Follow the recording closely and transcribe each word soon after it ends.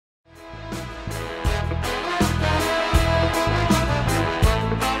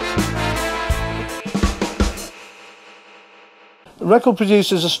record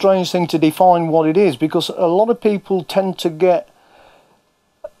producer is a strange thing to define what it is, because a lot of people tend to get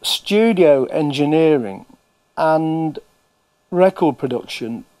studio engineering and record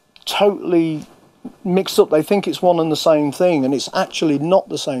production totally mixed up. They think it's one and the same thing, and it's actually not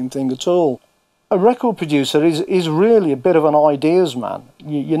the same thing at all. A record producer is really a bit of an ideas man.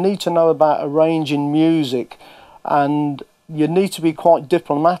 You need to know about arranging music, and you need to be quite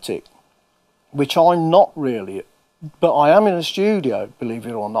diplomatic, which I'm not really. But I am in a studio, believe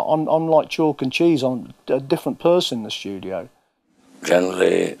it or not. I'm like chalk and cheese. I'm a different person in the studio.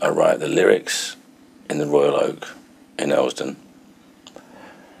 Generally, I write the lyrics in the Royal Oak in Elsdon.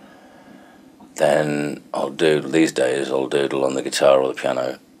 Then these days, I'll doodle on the guitar or the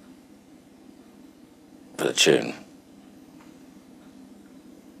piano for the tune.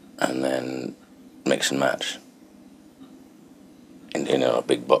 And then mix and match. In a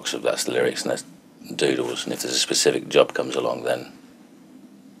big box of that's the lyrics and that's doodles, and if there's a specific job comes along, then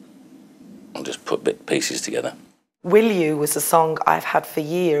I'll just put pieces together. Will You was a song I've had for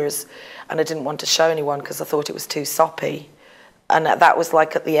years, and I didn't want to show anyone because I thought it was too soppy. And that was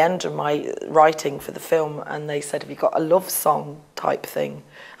like at the end of my writing for the film, and they said, have you got a love song type thing?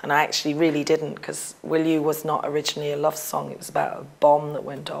 And I actually really didn't, because Will You was not originally a love song. It was about a bomb that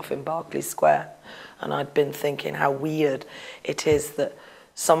went off in Berkeley Square. And I'd been thinking how weird it is that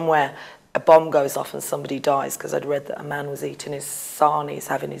somewhere a bomb goes off and somebody dies, because I'd read that a man was eating his sarnies,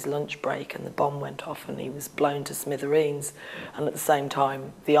 having his lunch break, and the bomb went off and he was blown to smithereens. And at the same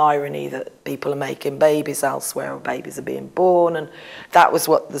time, the irony that people are making babies elsewhere, or babies are being born, and that was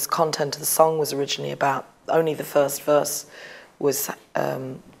what the content of the song was originally about. Only the first verse was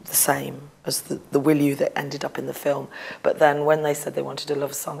the same as the Will You that ended up in the film. But then when they said they wanted a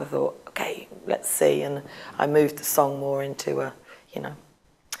love song, I thought, okay, let's see. And I moved the song more into a,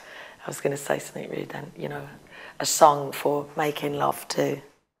 I was going to say something really then, a song for making love too.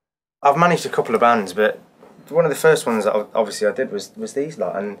 I've managed a couple of bands, but one of the first ones that obviously I did was these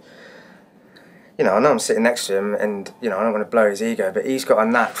lot, and I know I'm sitting next to him, and I don't want to blow his ego, but he's got a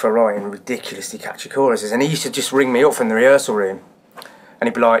knack for writing ridiculously catchy choruses, and he used to just ring me up from the rehearsal room, and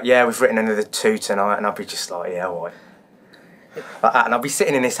he'd be like, yeah, we've written another 2 tonight, and I'd be just like, yeah, what? Like that, and I'd be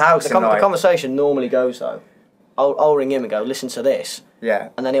sitting in his house. The conversation normally goes though, I'll ring him and go, listen to this. Yeah.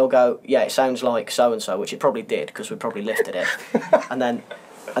 And then he'll go, yeah, it sounds like so-and-so, which it probably did, because we probably lifted it. and then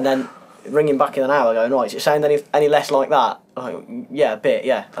ring him back in an hour going, right, does it sound any less like that? Like, yeah, a bit,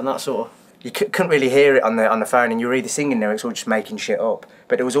 yeah. And that sort of... You couldn't really hear it on the phone, and you were either singing lyrics or just making shit up.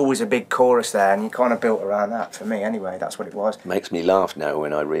 But there was always a big chorus there, and you kind of built around that. For me, anyway, that's what it was. It makes me laugh now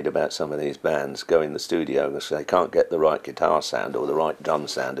when I read about some of these bands go in the studio and they can't get the right guitar sound or the right drum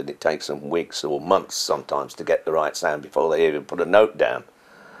sound, and it takes them weeks or months sometimes to get the right sound before they even put a note down.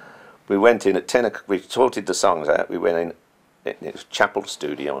 We went in at 10 o'clock, we sorted the songs out, we went in, it was Chapel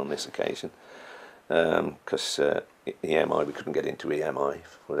Studio on this occasion, because EMI, we couldn't get into EMI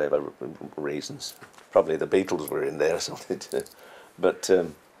for whatever reasons. Probably the Beatles were in there or something. But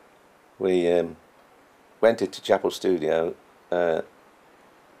we went into Chapel Studio 10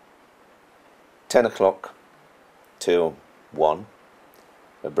 o'clock till 1,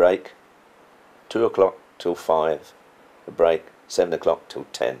 a break, 2 o'clock till 5, a break, 7 o'clock till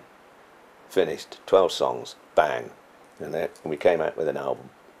 10. Finished, 12 songs, bang. And we came out with an album.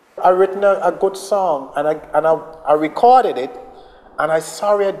 I written a good song, and I recorded it, and I'm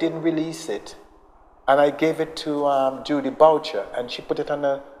sorry I didn't release it. And I gave it to Judy Boucher, and she put it on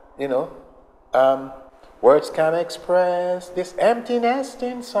the, words can't express this emptiness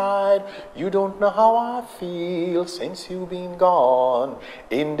inside. You don't know how I feel since you've been gone.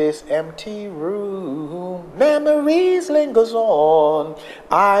 In this empty room, memories lingers on.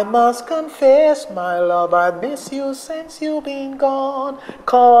 I must confess, my love, I miss you since you've been gone.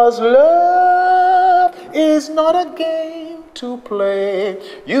 'Cause love is not a game to play.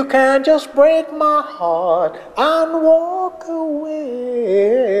 You can't just break my heart and walk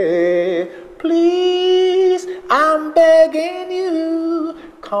away. Please, I'm begging you,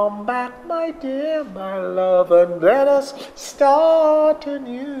 come back, my dear, my love, and let us start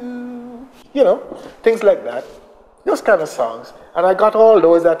anew. Things like that. Those kind of songs. And I got all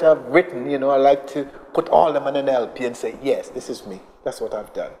those that I've written, I like to put all them on an LP and say, yes, this is me. That's what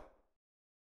I've done.